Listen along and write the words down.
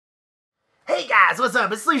Hey guys, what's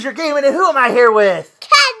up? It's Leisure Gaming, and who am I here with?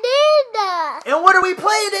 Canada! And what are we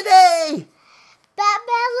playing today?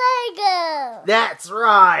 Batman Lego! That's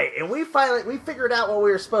right. And we figured out what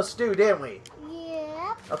we were supposed to do, didn't we?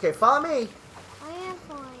 Yep. Okay, follow me. I am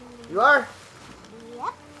following you. You are?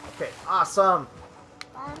 Yep. Okay, awesome.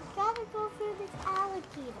 I've got to go through this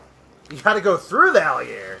alligator. You gotta go through the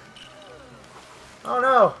alligator. Oh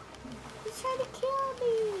no. He's trying to kill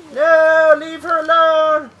me. No, leave her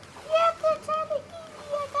alone. Yep, they're trying to kill me.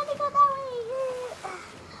 I gotta go that way.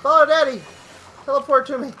 Follow Daddy. Teleport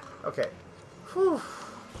to me. Okay. Whew.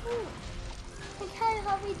 They kind of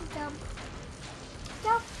help me to jump.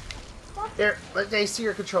 Jump. Jump. Here, let me see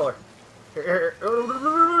your controller. Here.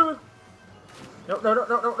 No.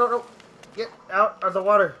 Get out of the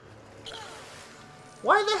water.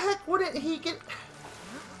 Why the heck wouldn't he get...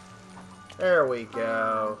 There we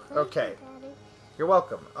go. Okay. You're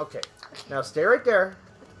welcome. Okay. Now stay right there.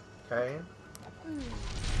 Okay.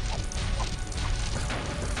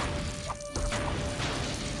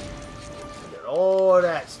 Get all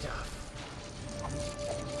that stuff.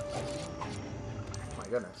 Oh my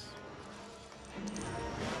goodness.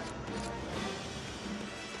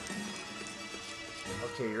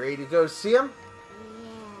 Okay, you ready to go see him?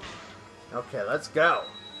 Yeah. Okay, let's go.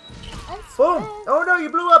 Let's Boom! go. Oh no, you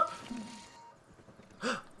blew up!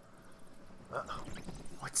 Uh-oh.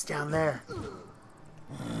 What's down there?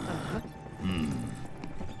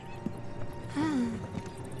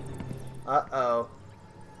 Uh-oh.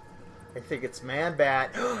 I think it's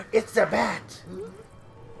Man-Bat. It's a bat!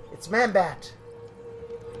 It's Man-Bat.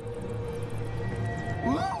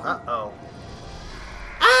 Uh-oh.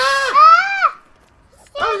 Ah!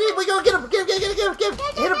 Oh, we go get him! Get him!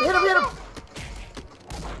 Hit him!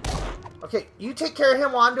 Okay, you take care of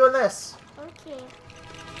him while I'm doing this. Okay.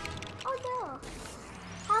 Oh no.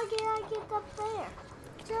 How can I get up there?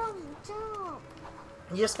 Jump.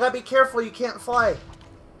 You just gotta be careful, you can't fly.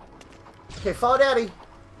 Okay, follow Daddy.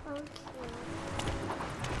 Okay.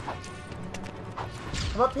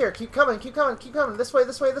 Come up here, keep coming. This way.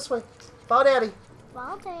 Follow Daddy.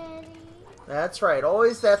 Well, Daddy. That's right,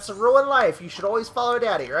 that's the rule in life. You should always follow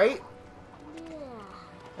Daddy, right? Yeah.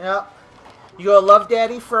 Yeah. You gonna love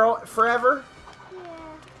Daddy forever?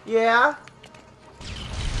 Yeah. Yeah?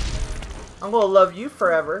 I'm gonna love you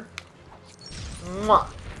forever. Mwah.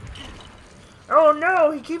 Oh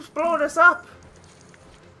no, he keeps blowing us up.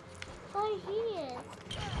 Oh, he is.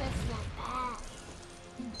 That's not bad.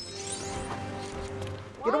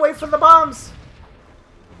 Get away from the bombs.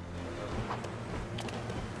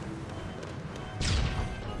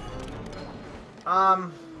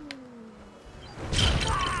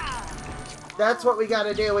 That's what we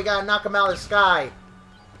gotta do. We gotta knock him out of the sky.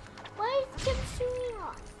 Why is Jim shooting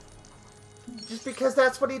us? Just because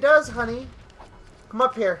that's what he does, honey. Come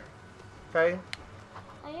up here. Okay?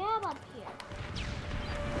 I am up here.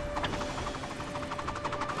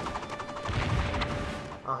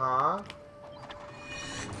 Uh-huh.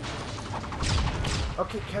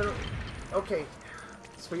 Okay, okay.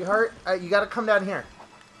 Sweetheart, you gotta come down here.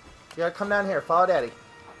 You gotta come down here. Follow Daddy.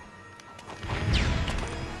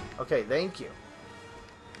 Okay, thank you.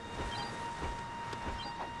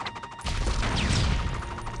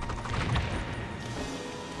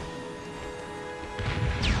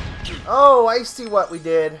 Oh, I see what we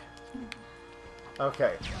did.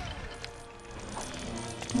 Okay.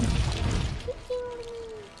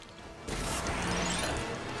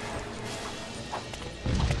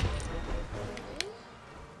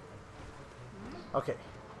 Okay.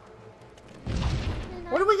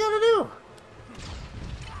 What are we gonna do?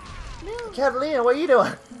 Move. Catalina, what are you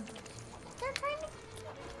doing? They're trying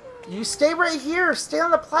to You stay right here. Stay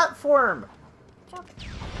on the platform. jump.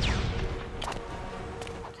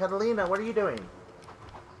 Catalina, what are you doing?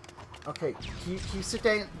 Okay, can you sit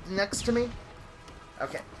down next to me?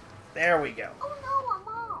 Okay, there we go. Oh no, I'm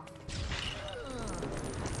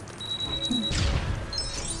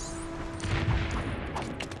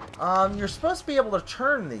off. You're supposed to be able to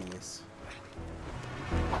turn these.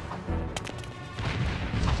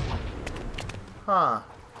 Huh.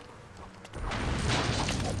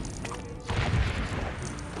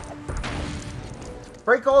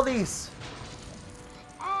 Break all these.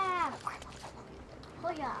 Ah.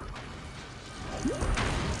 Oh yeah.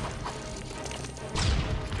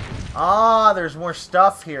 Ah, there's more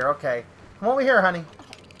stuff here. Okay. Come over here, honey.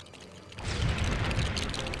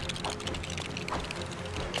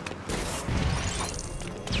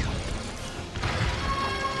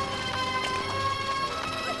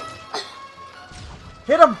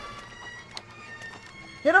 Hit him!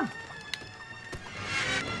 Hit him!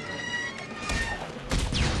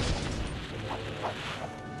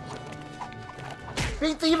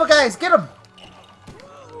 Beat the evil guys! Get them!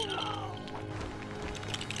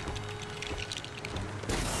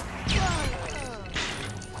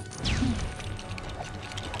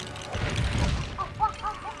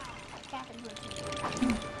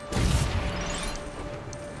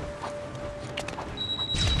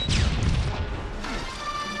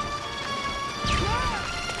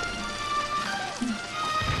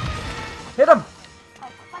 Hit him!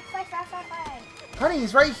 Honey,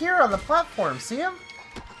 he's right here on the platform. See him?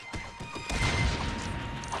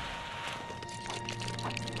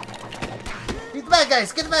 Beat the bad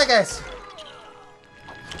guys! Get the bad guys!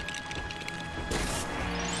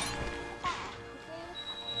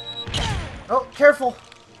 Oh, careful!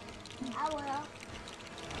 I will.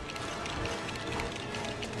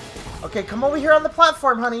 Okay, come over here on the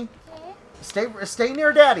platform, honey. Okay. Stay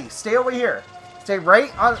near Daddy. Stay over here. Stay right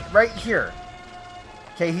here.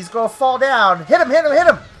 Okay, he's gonna fall down. Hit him! Hit him! Hit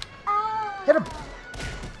him! Hit him!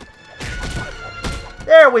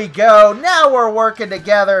 There we go. Now we're working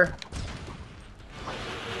together.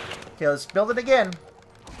 Okay, let's build it again.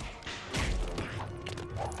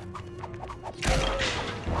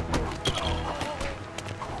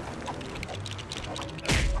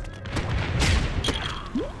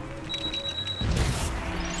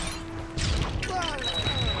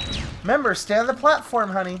 Remember, stay on the platform,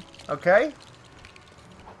 honey. Okay?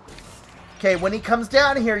 Okay, when he comes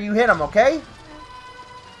down here, you hit him, okay?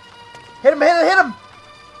 Hit him, hit him, hit him!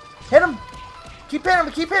 Hit him! Keep hitting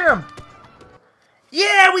him, keep hitting him!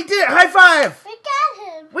 Yeah, we did it! High five! We got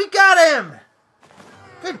him! We got him!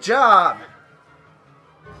 Good job!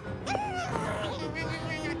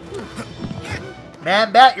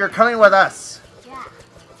 Man Bat, you're coming with us. Yeah.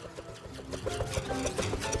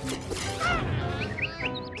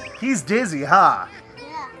 He's dizzy, huh?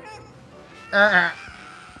 Yeah.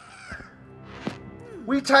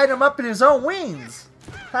 We tied him up in his own wings.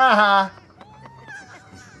 Haha.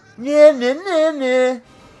 Yeah, nah, nah, nah.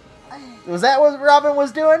 Was that what Robin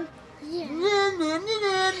was doing? Yeah. Nah, nah,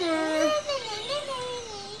 nah, nah.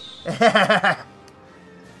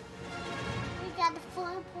 We got the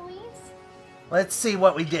 4 points. Let's see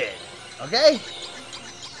what we did. Okay?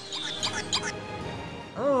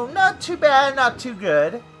 Oh, not too bad, not too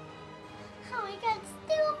good. Oh, we got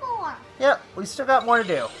still more. Yep, we still got more to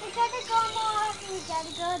do. We gotta go more. We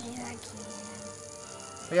gotta go there again.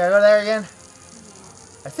 We gotta go there again?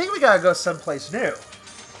 I think we gotta go someplace new.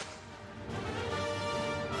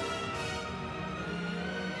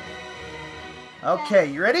 Okay,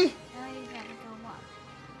 you ready? Now you gotta go up.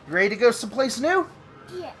 You ready to go someplace new?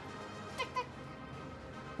 Yeah.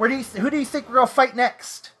 Who do you think we're gonna fight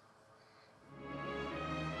next?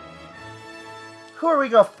 Who are we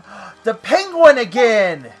gonna? The penguin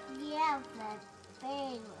again! Yeah, the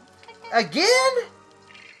thing. Again?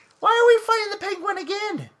 Why are we fighting the penguin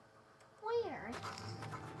again? Weird.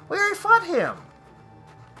 We already fought him.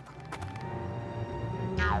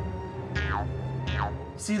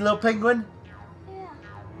 See, little penguin? Yeah.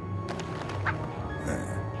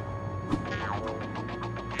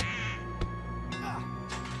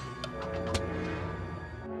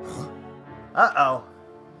 Uh-oh.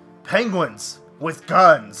 Penguins with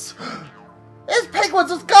guns. It's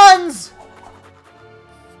penguins with guns!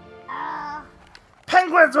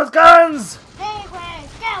 Penguins with guns! Penguins,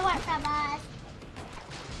 get away from us!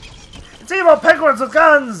 It's evil penguins with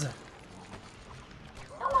guns!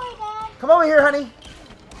 Don't worry, Dad. Come over here, honey.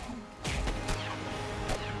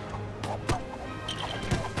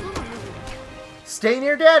 Stay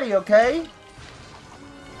near Daddy, okay?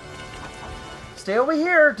 Stay over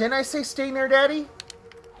here. Didn't I say stay near Daddy?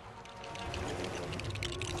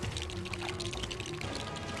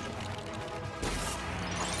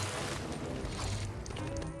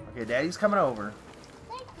 Okay, Daddy's coming over.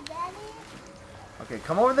 Thank you, Daddy. Okay,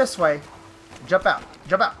 come over this way. Jump out.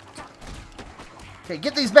 Jump out. Okay,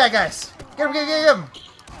 get these bad guys. Get them, get them.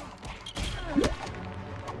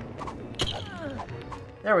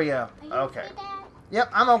 There we go. Are you Okay. okay, Dad?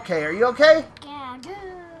 Yep, I'm okay. Are you okay? Yeah, good.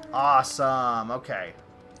 Awesome. Okay.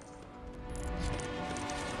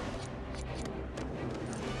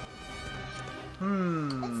 It's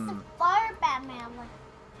the fire Batman.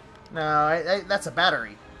 No, that's a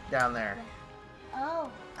battery down there. Oh,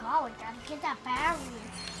 God, we gotta get that battery.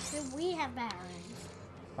 So we have batteries.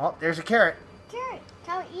 Oh, there's a carrot. Carrot,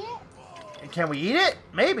 can we eat it? And can we eat it?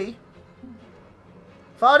 Maybe.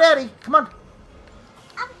 Follow Daddy. Come on.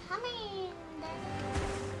 I'm coming.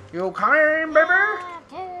 You coming, baby?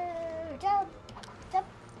 Jump, jump,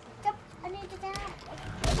 jump. I need to jump.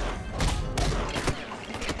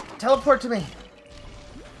 Teleport to me.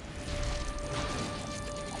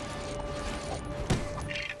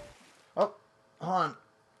 Oh, Hold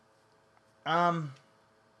on.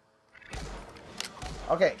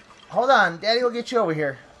 Okay, hold on. Daddy will get you over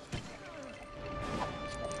here.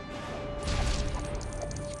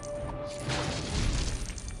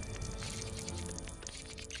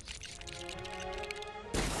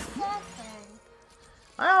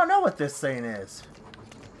 I don't know what this thing is.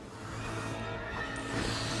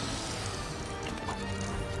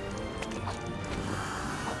 You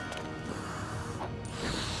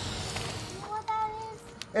know what that is?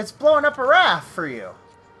 It's blowing up a raft for you.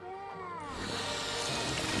 Yeah.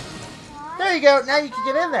 There you go. Now you can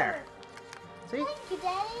get in there. See? Thank you,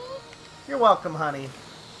 Daddy. You're welcome, honey.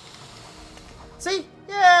 See?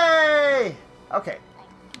 Yay! Okay. Thank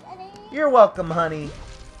you, Daddy. You're welcome, honey.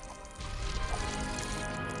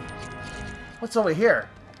 What's over here?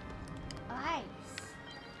 Ice.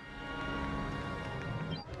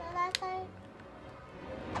 Go that side.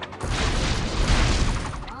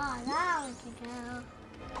 Oh, now we can go.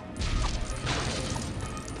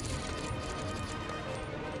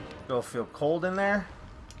 Go feel cold in there?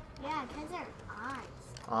 Yeah, because they're ice.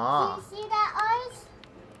 Ah. Do you see that ice?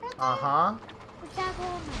 Right there? Uh-huh. We can't go in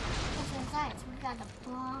there. Because there's ice. We got to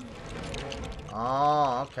bomb it.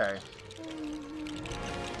 Oh, okay.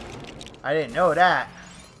 I didn't know that.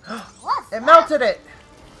 What's It that? melted it.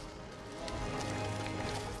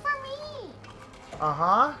 It's for me.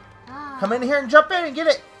 Uh-huh. Ah. Come in here and jump in and get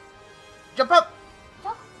it. Jump up.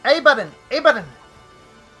 Jump. A button. A button.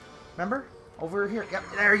 Remember? Over here. Yep.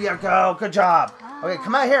 There you go. Good job. Okay,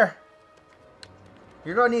 come out here.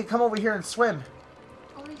 You're going to need to come over here and swim.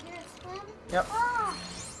 Over here and swim? Yep. Ah.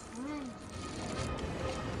 Swim.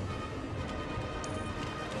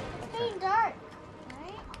 It's getting dark.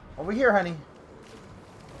 Right? Over here, honey.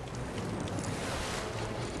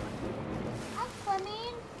 I'm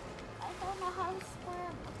swimming. I don't know how to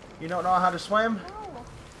swim. You don't know how to swim? No.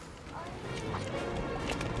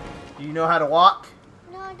 Do you know how to walk?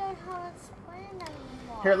 No, I don't know how to swim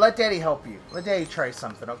anymore. Here, let Daddy help you. Let Daddy try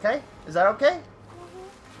something, okay? Is that okay?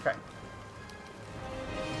 Okay.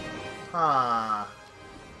 Huh.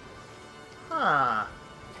 Huh.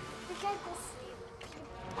 We got to see.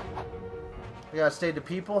 We gotta stay the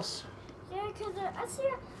peoples. Yeah, because I see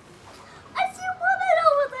a woman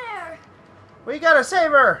over there. We gotta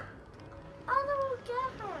save her. I don't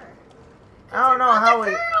get her. I don't know how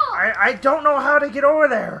we. I don't know how to get over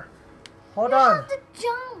there. Hold You on. have to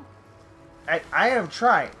jump. I am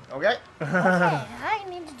trying. Okay. Okay, I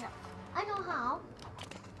need to jump. I know how.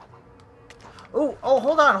 Ooh. Oh,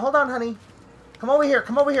 hold on, honey. Come over here.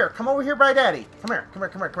 Come over here. Come over here by Daddy. Come here. Come here.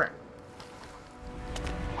 Come here. Come here.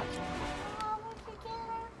 Oh, we can get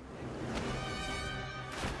her.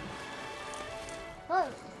 Whoa.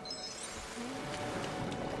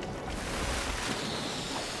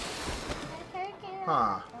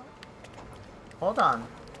 Huh. Hold on.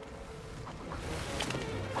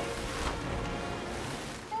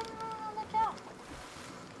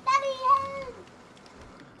 Daddy, help!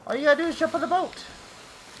 All you gotta do is jump on the boat.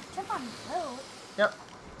 Jump on the boat. Yep.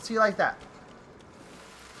 See, like that.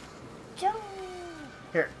 Jump.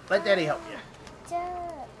 Here, let Daddy help you.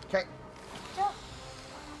 Jump. Okay. Jump.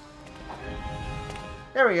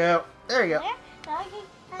 There we go. There you go. There. Doggy.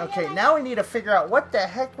 Okay, now we need to figure out what the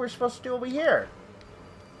heck we're supposed to do over here.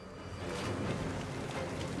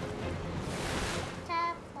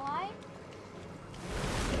 Tap fly.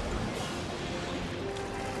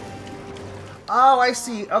 Oh, I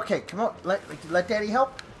see. Okay, come on. Let Daddy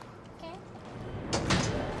help. Okay.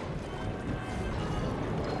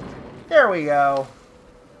 There we go.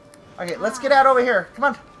 Okay, let's get out over here. Come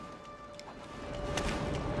on.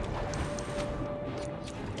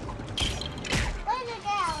 Leave the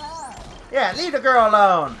girl alone. Yeah, leave the girl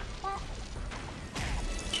alone.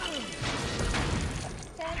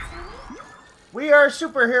 We are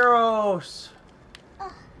superheroes.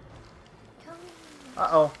 Come.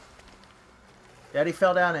 Uh-oh. Daddy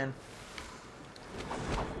fell down in.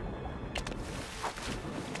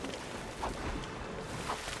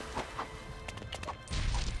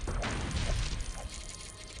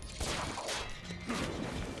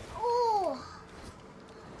 Ooh.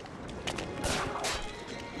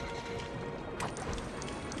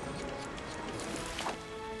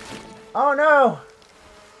 Oh, no.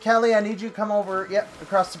 Kelly, I need you to come over. Yep,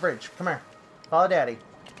 across the bridge. Come here. Follow Daddy.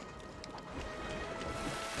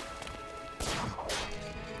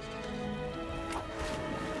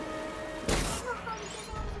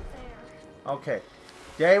 Okay.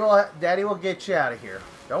 Daddy will get you out of here.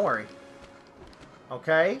 Don't worry.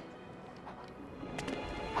 Okay?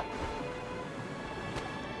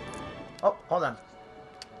 Oh, hold on.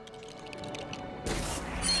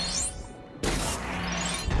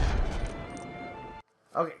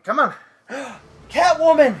 Okay, come on.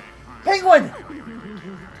 Catwoman! Penguin!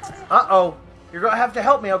 Uh-oh. You're gonna have to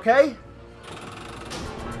help me, okay?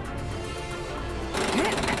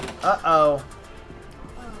 Uh-oh.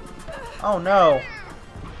 Oh, no.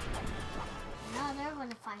 Now they're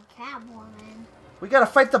gonna find Catwoman. We gotta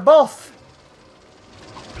fight the both.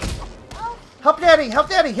 Oh. Help Daddy! Help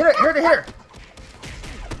Daddy! Hit her! Hit her! Hit her!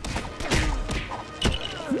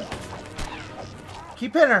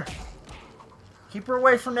 Keep hitting her. Keep her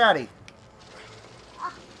away from Daddy.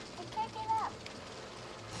 I can't get up.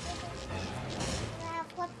 I have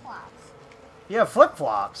flip-flops. You have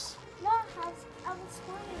flip-flops. No, I was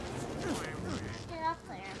swimming. Get up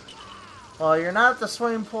there. Well, you're not at the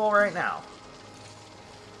swimming pool right now.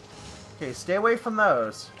 Okay, stay away from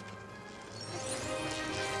those.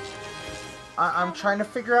 I'm trying to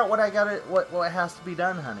figure out what I gotta, what has to be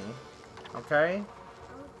done, honey. Okay?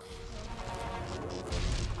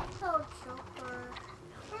 Oh, Joker.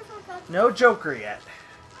 No Joker yet.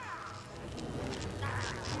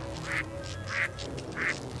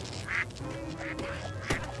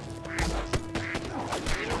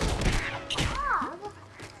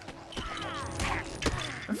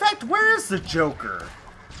 In fact, where is the Joker?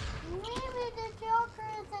 Maybe the Joker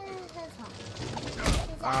is in his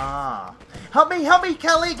home. Ah. Help me,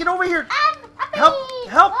 Kelly, get over here. Help!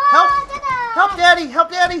 Help Daddy,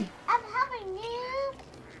 help Daddy. I'm helping you.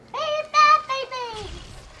 Baby, bad baby.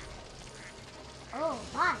 Oh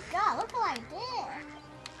my God, look what I did.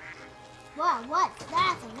 Well, what's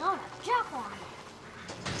that thing on a jump on it?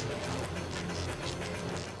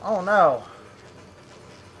 Oh no.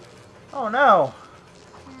 Oh no.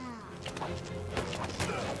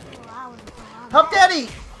 Help Daddy!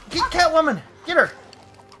 Get Catwoman! Get her!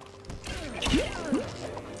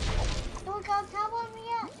 Don't we got Catwoman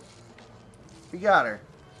yet? We got her.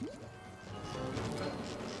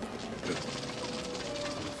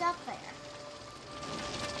 It's up there.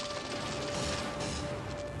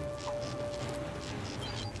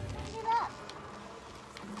 Get up.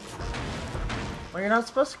 Well, you're not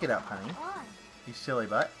supposed to get up, honey. Why? You silly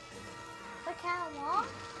butt. The catwalk?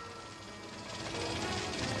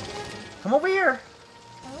 Come over here.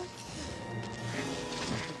 Oh.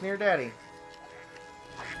 Look near Daddy.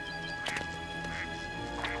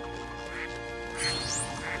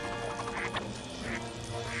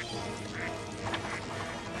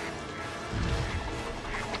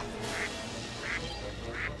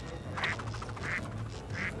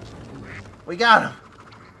 We got him.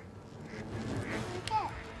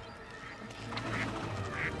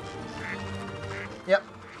 Yep.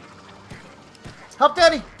 Help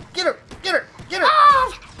Daddy! Get her! Get her! Get her!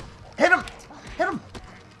 Ah! Hit him! Hit him!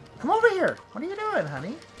 Come over here! What are you doing,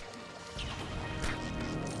 honey?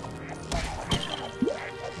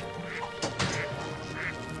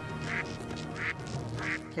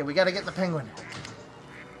 Okay, we gotta get the penguin.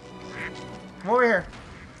 Come over here.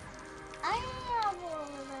 I am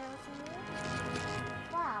over there.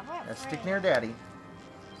 Wow, we're Let's stick afraid. near Daddy.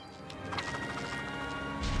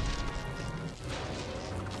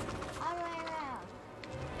 All the way around.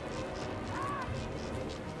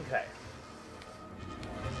 Okay.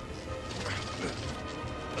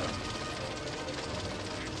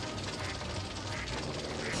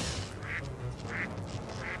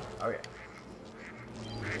 Okay.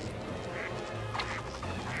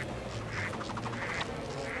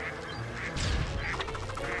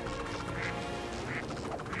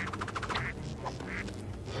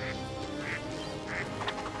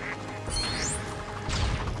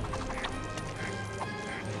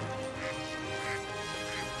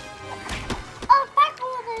 Oh,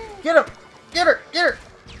 Catwoman! Get him! Get her! Get her!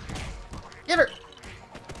 Get her!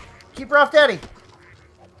 Keep her off Daddy.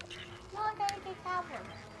 No, I gotta get Catwoman.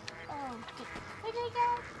 Oh, where did I go?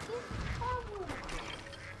 Get Catwoman.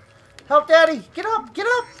 Help Daddy! Get up! Get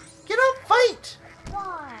up! Get up! Fight!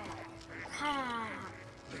 Why? Ah.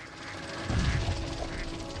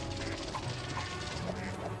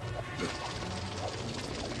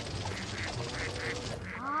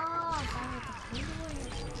 Oh, that was the penguin.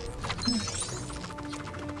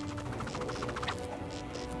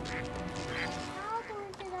 How do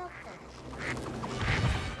we get up there?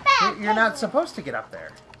 You're not supposed to get up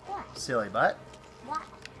there, What? silly butt. What?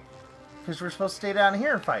 Because we're supposed to stay down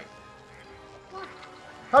here and fight. What?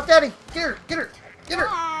 Help Daddy! Get her! Get her! Get her!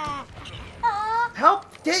 Ah. Help!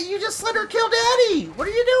 Dad, you just let her kill Daddy! What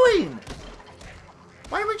are you doing?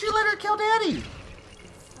 Why would you let her kill Daddy?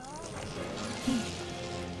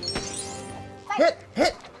 Hit!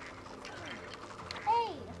 Hit!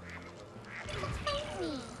 Hey! Fight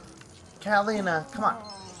me! Catalina, come on.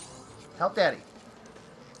 Help Daddy.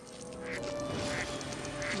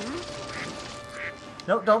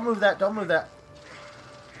 No, don't move that. Don't move that.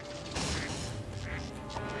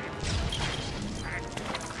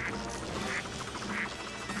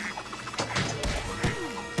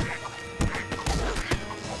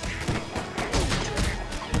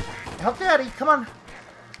 Help Daddy, come on.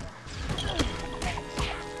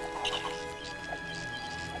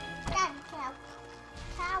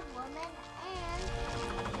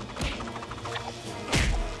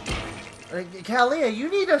 Kalia, you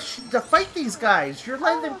need to fight these guys. You're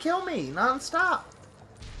letting them kill me non-stop.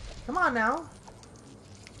 Come on now.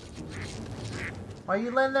 Why are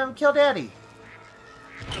you letting them kill Daddy?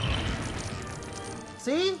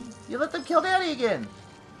 See? You let them kill Daddy again.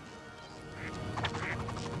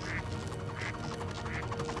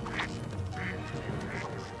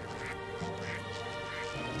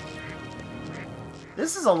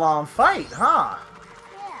 This is a long fight, huh?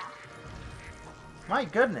 Yeah. My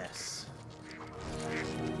goodness.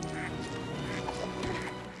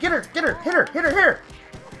 Get her! Get her! Hit her! Hit her! Hit her!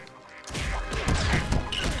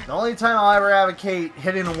 The only time I'll ever advocate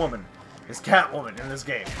hitting a woman is Catwoman in this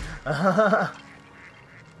game.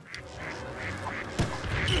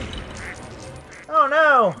 Oh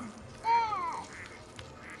no!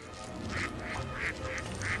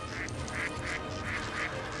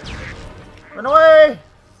 Run away!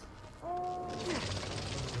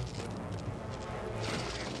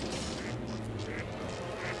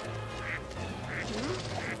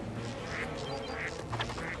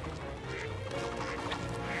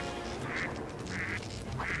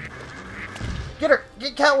 Get her!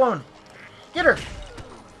 Get Catwoman! Get her!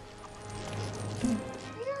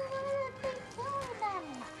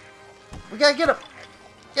 We gotta get him!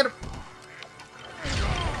 Get him!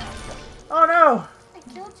 Oh no! I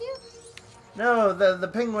killed you? No, the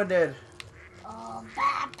penguin did. Oh,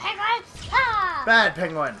 bad penguin! Ah! Bad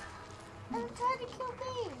penguin. I'm trying to kill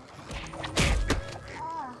me.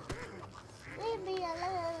 Leave me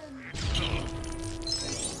alone. I'm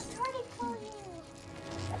trying to kill you.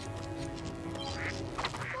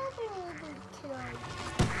 Everyone been killed.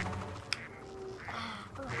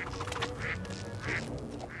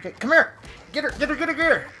 Okay, come here. Get her, get her, get her,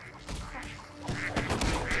 get her.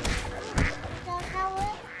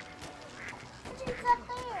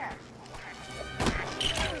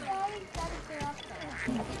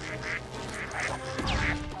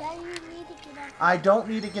 I don't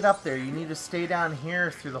need to get up there. You need to stay down here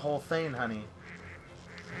through the whole thing, honey.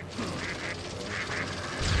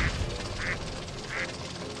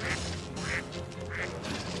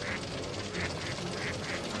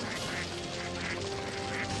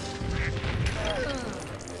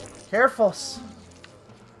 Careful.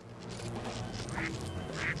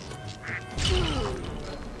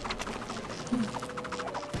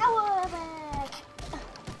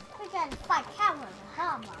 We gotta fight Catwoman,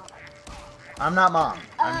 huh, Mom? I'm not Mom.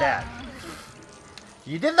 I'm Dad.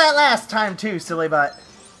 You did that last time too, silly butt.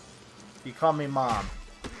 You called me Mom.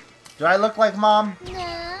 Do I look like Mom?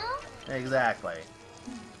 No. Exactly.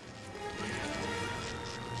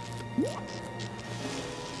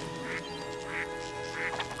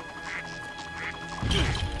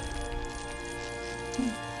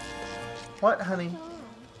 What, honey?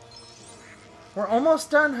 We're almost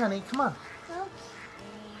done, honey. Come on.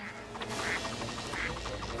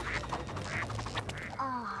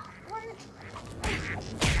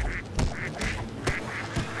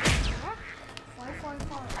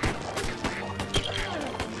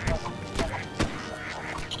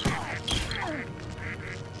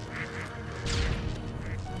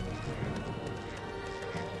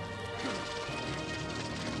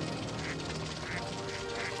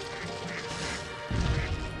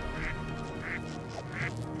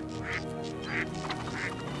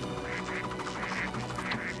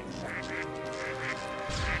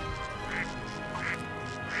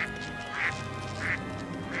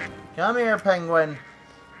 Come here, penguin.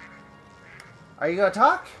 Are you gonna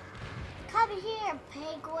talk? Come here,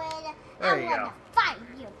 penguin. There I'm you gonna go. fight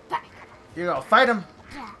you back. You're gonna fight him?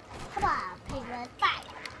 Yeah. Come on, penguin. Fight.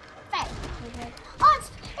 Fight, penguin. Oh,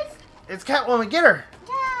 It's Catwoman. Get her.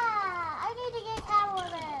 yeah. I need to get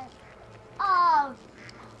Catwoman. Oh,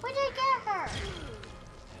 we didn't get her.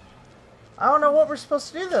 I don't know what we're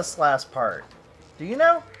supposed to do this last part. Do you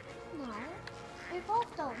know? No. We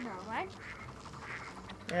both don't know, right?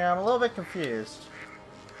 Yeah, I'm a little bit confused.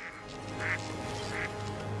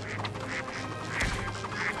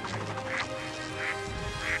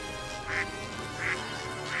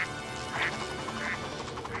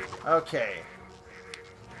 Okay.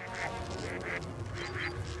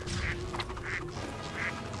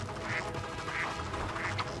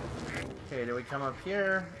 Okay, do we come up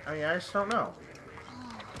here? I mean, I just don't know.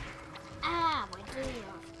 Ah, we do.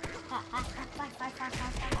 I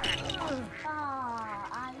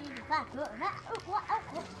need to back. Look,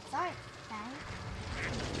 oh, sorry.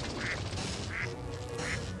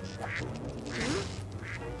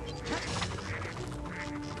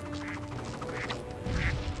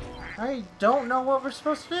 I don't know what we're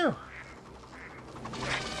supposed to do.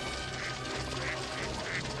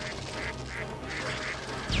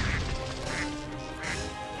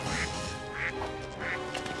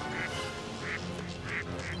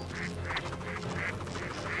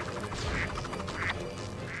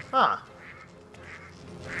 Huh.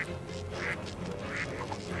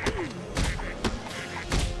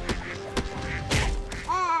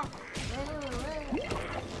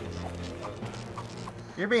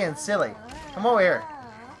 You're being silly. Come over here.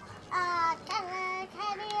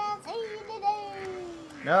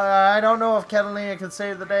 No, I don't know if Catalina can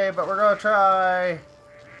save the day, but we're gonna try.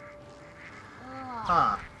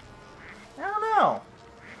 Huh. I don't know.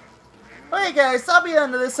 Okay, guys, that'll be the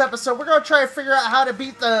end of this episode. We're gonna try to figure out how to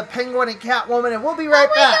beat the Penguin and Catwoman, and we'll be right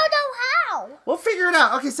back. We don't know how. We'll figure it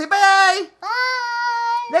out. Okay, say bye.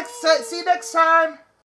 Bye. See you next time.